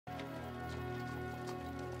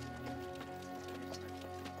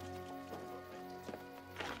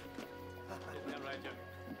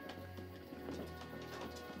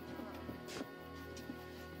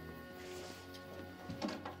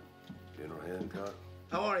Hancock.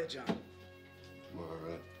 How are you, John? I'm all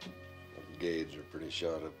right. The gauges are pretty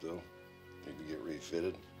shot up, though. Need to get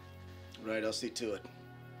refitted. Right, I'll see to it.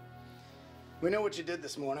 We know what you did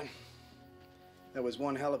this morning. That was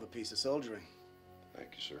one hell of a piece of soldiering. Thank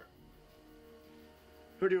you, sir.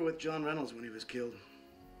 Heard you were with John Reynolds when he was killed.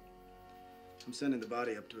 I'm sending the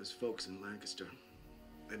body up to his folks in Lancaster.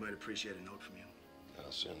 They might appreciate a note from you.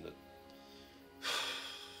 I'll send it.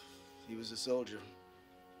 He was a soldier.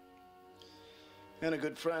 And a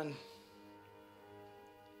good friend.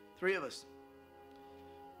 3 of us.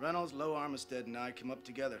 Reynolds, Lowe, Armistead, and I came up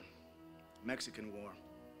together. Mexican War.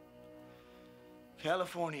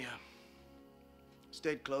 California.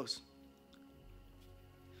 Stayed close.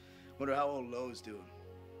 Wonder how old Lowe's doing,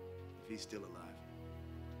 if he's still alive.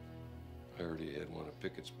 I heard he had one of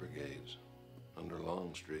Pickett's brigades under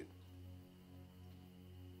Longstreet.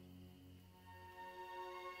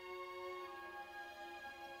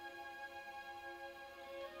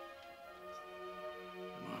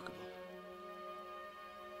 Remarkable.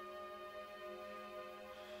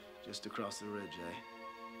 Just across the ridge, eh?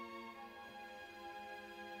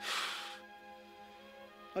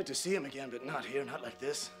 I'd like to see him again, but not here, not like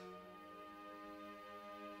this.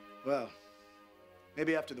 Well,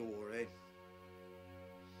 maybe after the war, eh?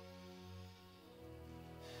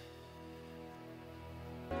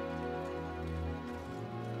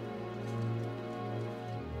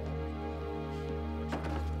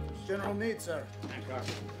 General Meade, sir. Hancock.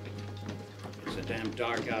 It's so damn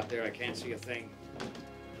dark out there, I can't see a thing.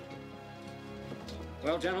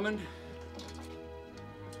 Well, gentlemen,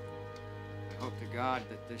 I hope to God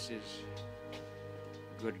that this is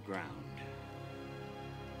good ground.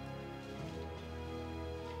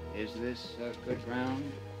 Is this good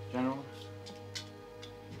ground, General? Is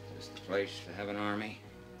this the place to have an army?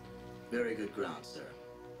 Very good ground, sir.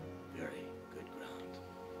 Very good ground.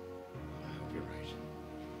 Well, I hope you're right.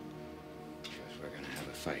 Because we're gonna have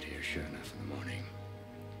a fight here, sure enough, in the morning.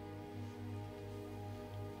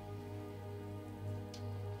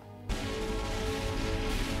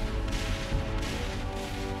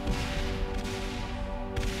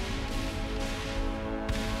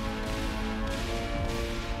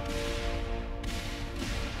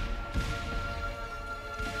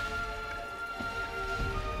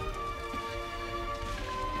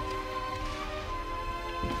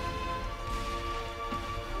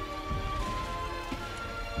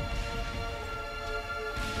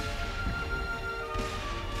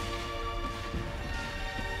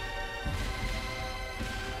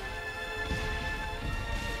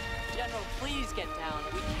 Please get down.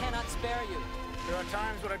 We cannot spare you. There are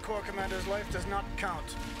times when a Corps commander's life does not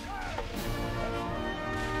count.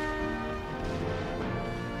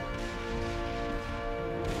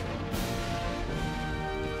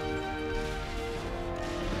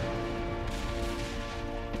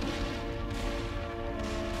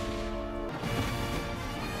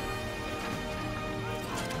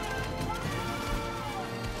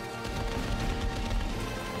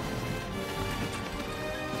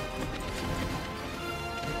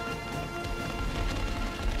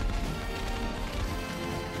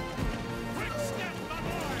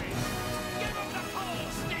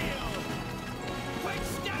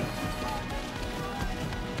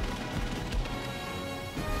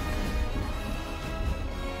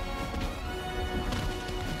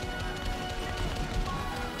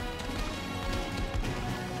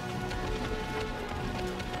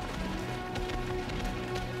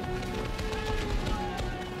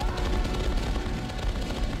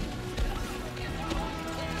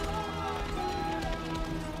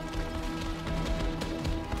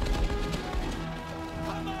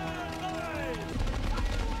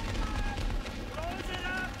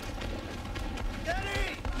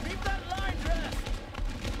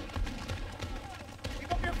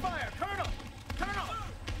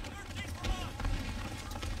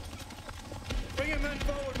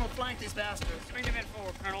 Flank these bastards. Bring them in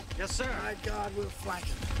forward, Colonel. Yes, sir. My God, we'll flank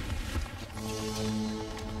him.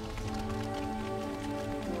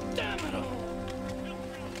 Damn it all.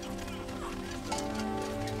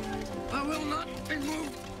 I will not be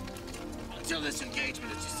moved until this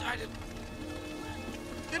engagement is decided.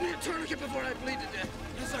 Give me a tourniquet before I bleed to death.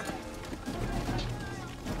 Yes, sir.